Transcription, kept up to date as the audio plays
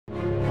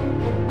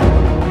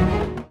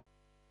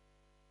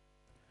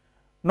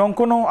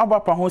Nonkono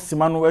abapa ho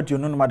simano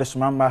aduonu no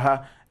madesoma mma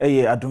ha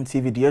Adom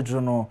TV de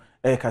aduro no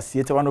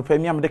Kasiebo Tau At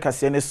pami amde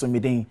kase ne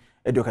somiden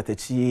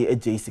katachi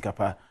eje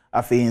isikapa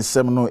afi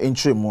nsem no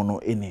entremu no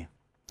eni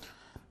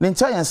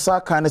Nincha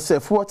yensa kan se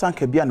full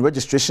tank bia no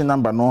registration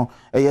number no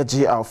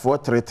GR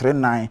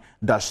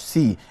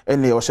 4339-C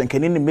ene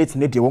ohyenkani ne mate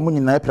ne de wo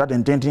nyina pra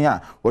denden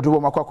a wode wo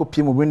makwa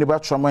pie mu Winneba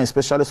Trauma and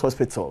Specialist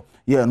Hospital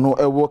no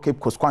ewo Cape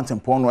Coast Quantum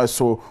Pon no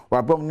so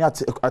wabrom ni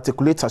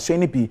articulator so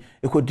ni bi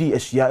ekodi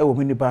ahia ewo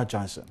Winneba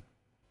Junction.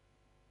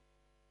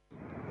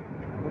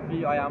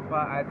 I am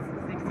at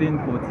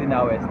 16-14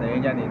 hours na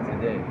enya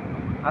today.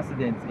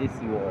 Accident is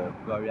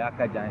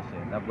Gloriaka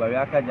Junction. Now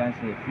Gloriaka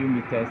Junction a few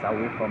meters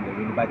away from the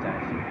Winneba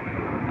Junction.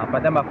 And for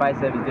them, fire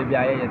service, they be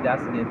the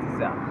accident is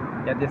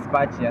they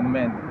dispatch young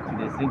men to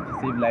the scene to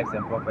save lives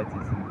and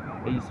properties.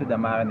 They issue the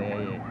man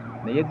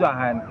they do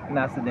an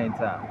accident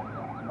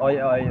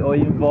or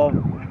involve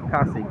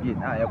cars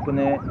again. You put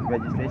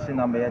registration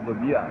number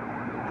WR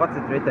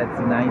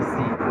 4339-C.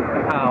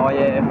 Or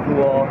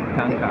fuel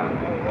tanker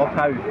or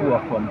carry fuel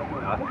from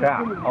Accra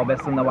or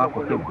Bessonawa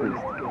for Cape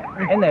Coast.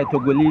 And a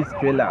Togolese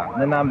trailer,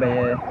 the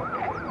number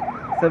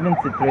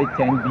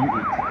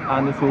 7310BH,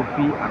 and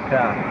Sophie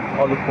Accra,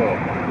 all four.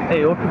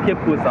 Hey, okay, Cape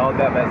Coast, I'll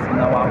get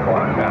Bessonawa for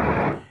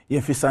Accra.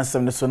 Yemfisan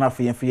sem ne so na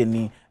fe yemfi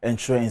ni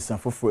insurance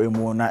foforo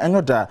emu na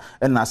enoda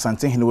na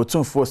asante hene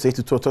wotumfo say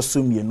to toto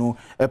sumienu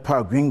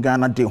pa Green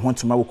Ghana de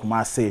hontuma wokuma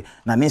ase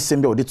na ne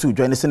nsem be ode tu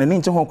dwan ne se ne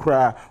nje ho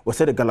kra wo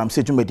se de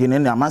galamse dwumadi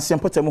ne amanse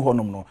potem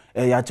honom no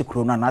ya age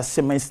kro na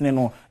asemansine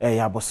no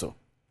ya boso.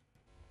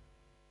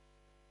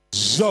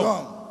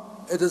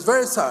 It is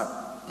very sad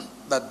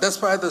that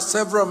despite the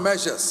several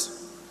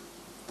measures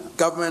the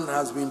government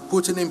has been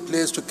putting in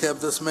place to curb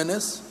this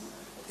menace,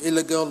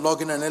 illegal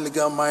logging and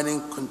illegal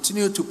mining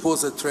continue to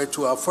pose a threat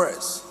to our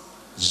forests.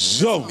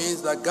 It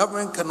means that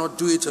government cannot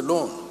do it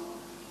alone.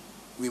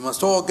 We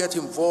must all get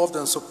involved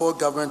and support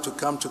government to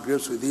come to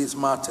grips with these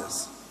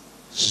matters.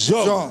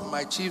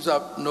 My chiefs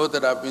know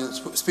that I've been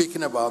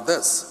speaking about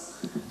this,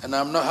 and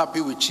I'm not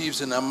happy with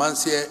chiefs in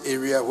Amansia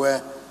area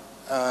where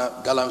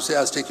Galamsey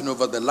has taken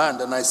over the land,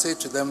 and I say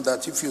to them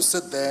that if you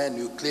sit there and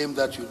you claim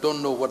that you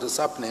don't know what is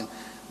happening,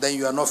 then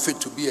you are not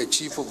fit to be a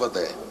chief over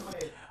there.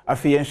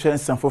 Afi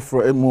yenhyen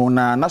foforo emu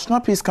na National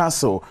Peace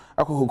Council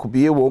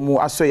akokokubie wo mu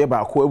asoye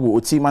ba ko ewu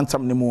oti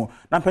mantam ne mu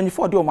na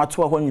mpanyifo de o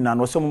mato ho nyina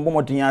no so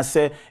mbomodin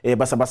ase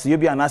basabasa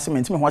yobi anase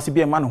mentime ho ase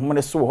bi ema no ho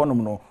ne so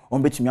honom no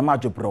on betumi ama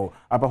adwobro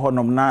aba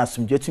honom na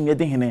asumdie tumi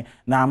de hene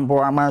na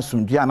mbo ama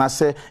asumdie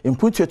anase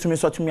imputu etumi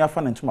so tumi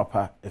afa ne ntuma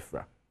pa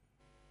efra.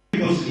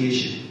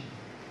 Negotiation.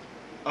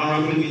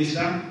 Honorable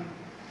Minister,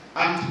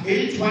 Act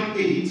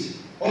 818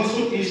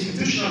 also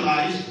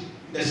institutionalized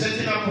the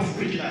setting up of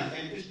regional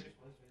and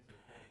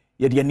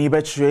Yedi ni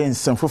betwe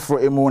nsem foforo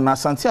emu na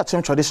Asante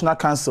Achem Traditional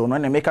Council no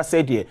na meka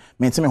say de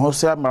mentime ho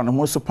so ama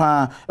no so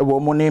pa ewo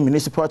mo ne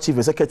municipal chief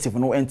executive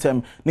no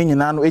entem ne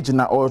nyina no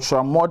egina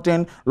ultra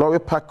modern lorry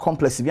park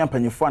complex bi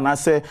ampanyefo na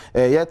say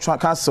ye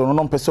council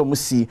no mpese o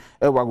si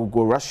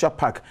ewagogo Russia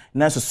Park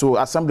na so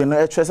assembly no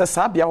etwese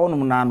sa bia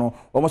honom na no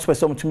o mo so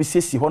pese o mtumi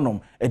siesi honom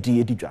edi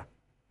edidwa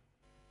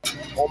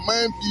o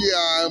man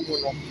bia mu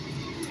no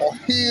o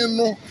hin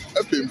no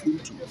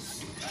epempuntu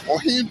o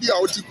hin bia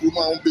o ti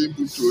kuma o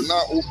pempuntu na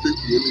o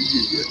pekuro no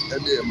yiye e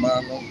de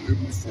ma no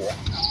ebufo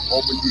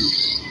o mo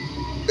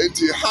yiye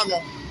enti ha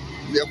no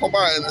ye ko ba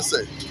en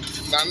se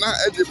na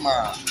edi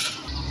ma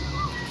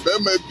be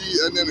ma bi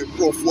ene ne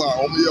profo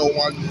a o mo ye o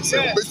wan se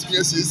betimi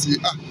asisi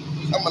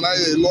amana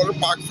ye lorry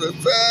park fe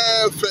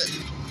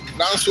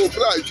na so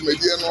bra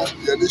adwumadi no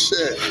ye de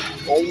share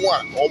onwo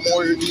a o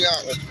mo ni a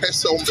o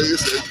pese o be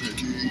se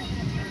adwumadi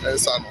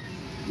ensa no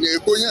ne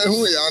konya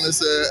hu ya ne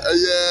se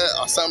eye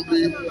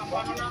assembly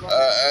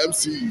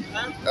MC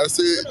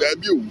say da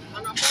bi o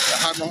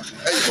ha no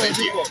eye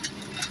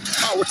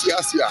a wo ti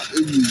asia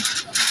ewi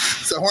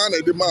se ho na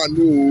de man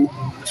no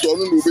so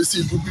no no be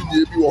si dubi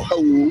bi wo ha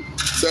wo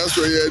se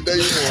so ye dan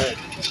no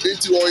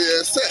enti wo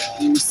ye se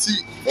o si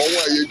onwo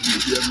a ye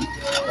dubi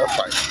no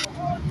fine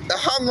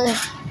ha no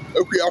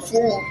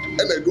akuafo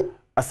na do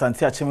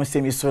Asante Achem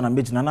semi so na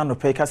mejina na no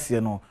pe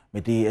kase no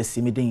me de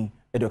asimidin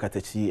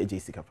katachi eje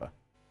isikapa.